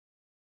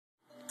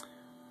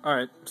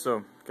Alright,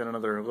 so got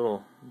another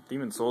little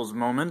Demon Souls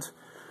moment.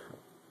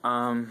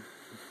 Um,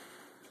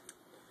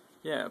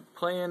 yeah,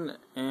 playing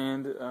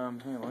and, hang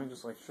on, let me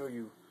just show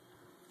you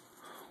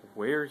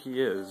where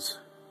he is.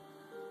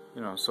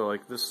 You know, so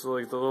this is the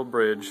little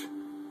bridge,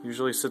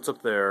 usually sits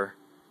up there,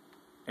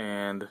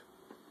 and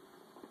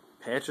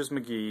Patches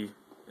McGee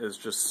is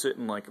just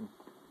sitting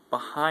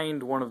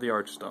behind one of the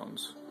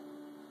Archstones.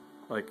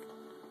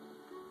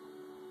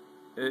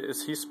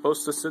 Is he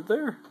supposed to sit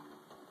there?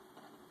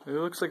 It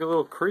looks like a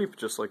little creep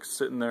just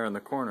sitting there in the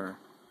corner.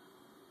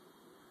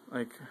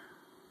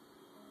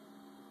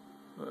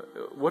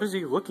 What is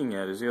he looking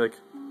at? Is he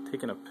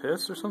taking a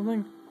piss or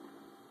something?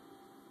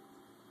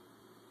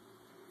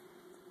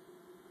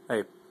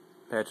 Hey,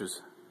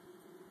 Patches.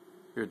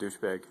 You're a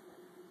douchebag.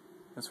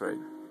 That's right.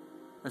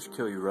 I should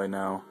kill you right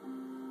now.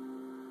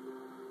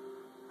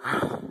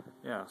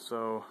 Yeah,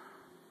 so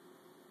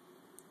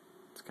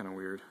it's kind of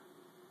weird.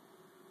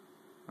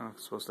 I don't know if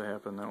it's supposed to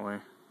happen that way.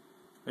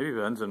 Maybe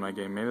Ben's in my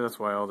game. Maybe that's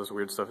why all this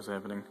weird stuff is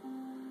happening.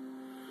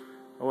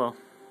 Oh well.